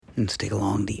Let's take a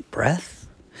long, deep breath.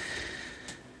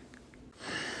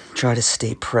 Try to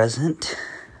stay present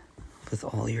with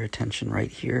all your attention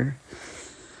right here.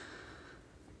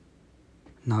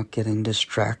 Not getting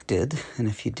distracted. And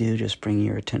if you do, just bring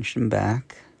your attention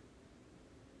back.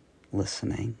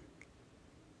 Listening.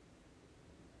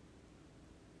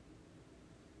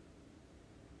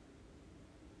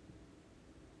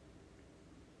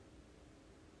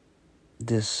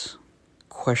 This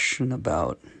question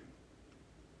about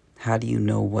how do you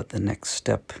know what the next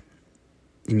step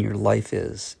in your life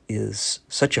is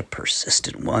such a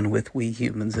persistent one with we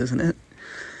humans, isn't it?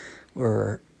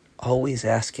 We're always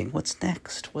asking, what's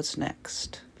next? What's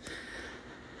next?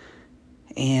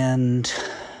 And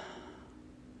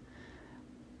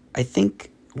I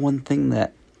think one thing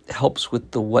that helps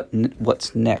with the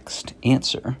what's next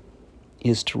answer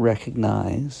is to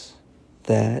recognize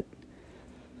that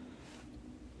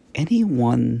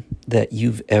anyone that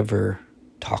you've ever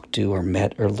talked to or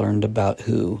met or learned about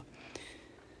who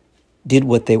did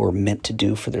what they were meant to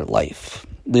do for their life,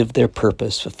 lived their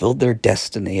purpose, fulfilled their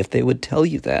destiny, if they would tell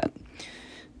you that,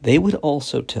 they would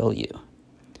also tell you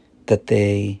that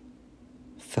they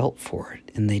felt for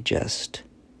it and they just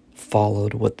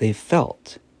followed what they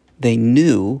felt. They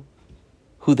knew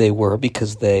who they were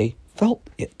because they felt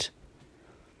it.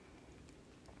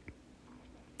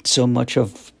 So much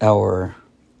of our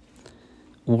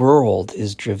world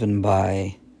is driven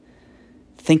by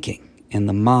thinking and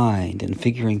the mind and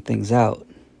figuring things out,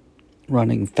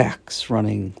 running facts,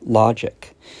 running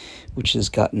logic, which has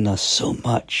gotten us so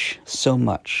much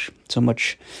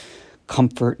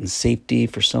comfort and safety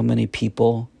for so many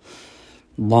people.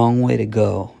 Long way to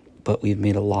go, but we've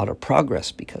made a lot of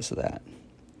progress because of that.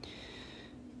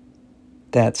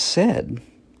 That said,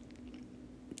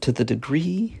 to the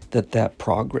degree that that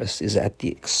progress is at the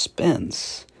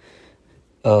expense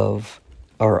of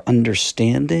our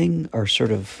understanding, our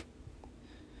sort of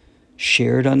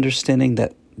shared understanding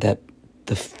that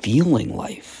the feeling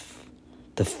life,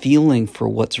 the feeling for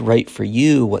what's right for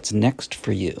you, what's next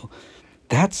for you,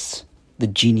 that's the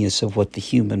genius of what the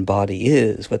human body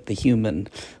is, what the human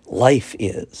life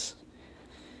is.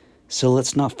 So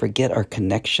let's not forget our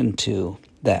connection to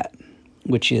that,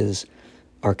 which is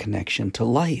our connection to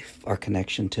life, our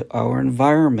connection to our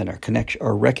environment,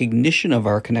 our recognition of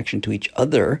our connection to each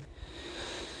other.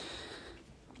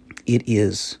 It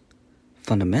is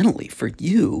fundamentally for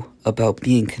you about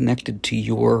being connected to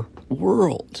your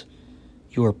world,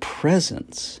 your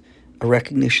presence, a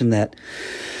recognition that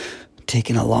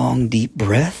taking a long, deep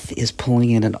breath is pulling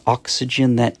in an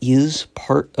oxygen that is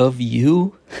part of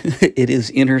you. It is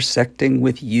intersecting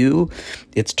with you.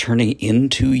 It's turning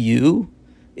into you.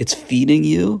 It's feeding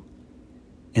you,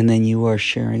 and then you are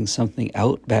sharing something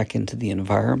out back into the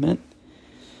environment.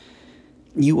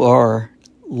 You are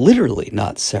literally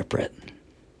not separate.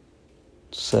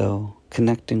 So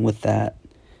connecting with that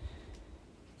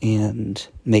and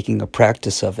making a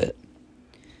practice of it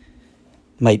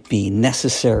might be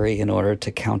necessary in order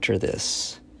to counter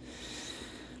this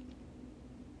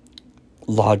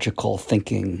logical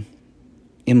thinking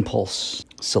impulse.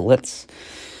 So let's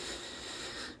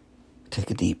take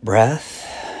a deep breath,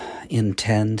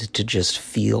 intend to just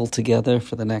feel together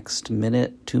for the next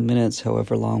minute, 2 minutes,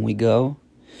 however long we go.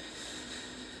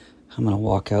 I'm going to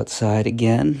walk outside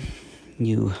again.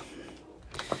 You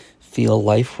feel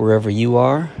life wherever you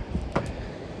are.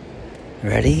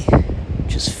 Ready?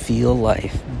 Just feel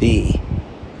life. Be.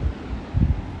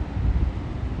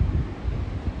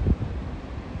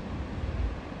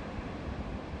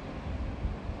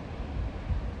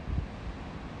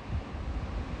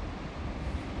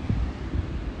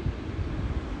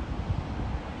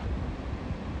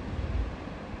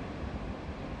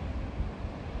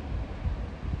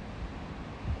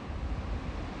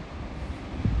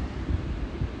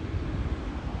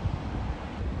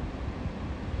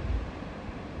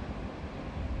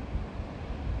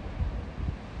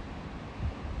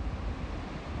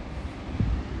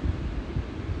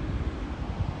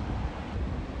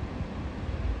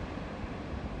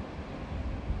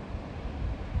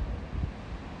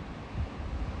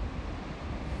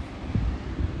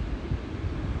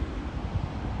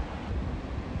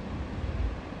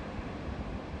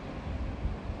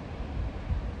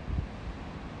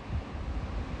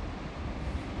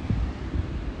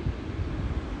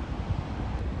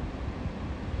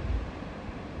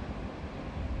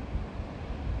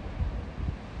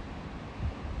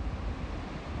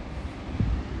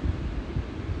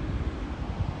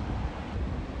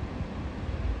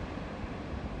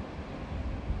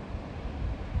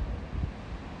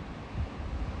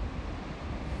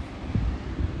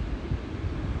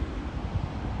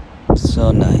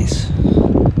 So nice.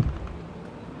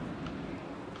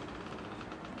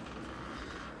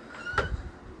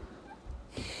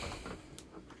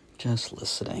 just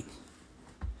listening.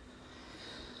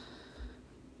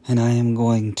 And I am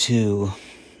going to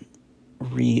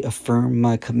reaffirm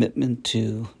my commitment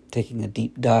to taking a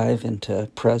deep dive into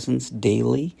presence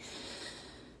daily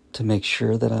to make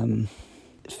sure that I'm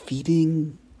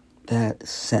feeding that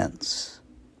sense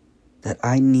that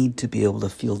I need to be able to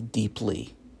feel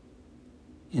deeply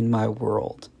in my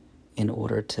world in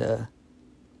order to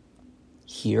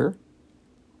hear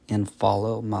and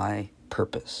follow my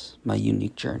purpose, my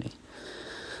unique journey.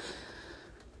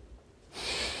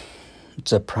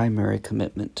 It's a primary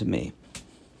commitment to me.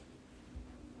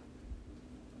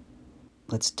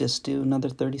 Let's just do another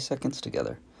 30 seconds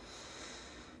together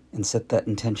and set that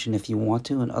intention if you want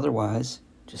to, and otherwise,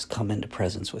 just come into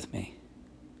presence with me,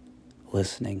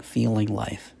 listening, feeling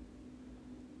life.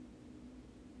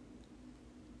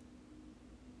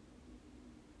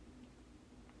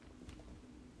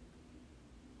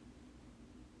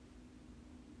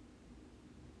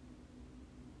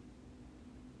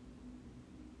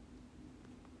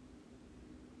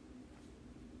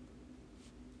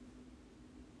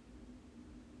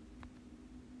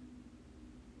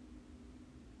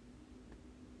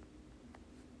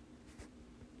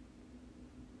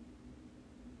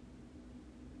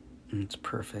 It's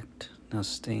perfect. Now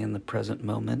stay in the present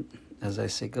moment as I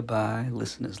say goodbye.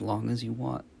 Listen as long as you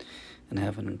want, and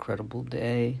have an incredible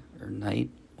day or night,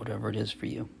 whatever it is for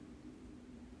you.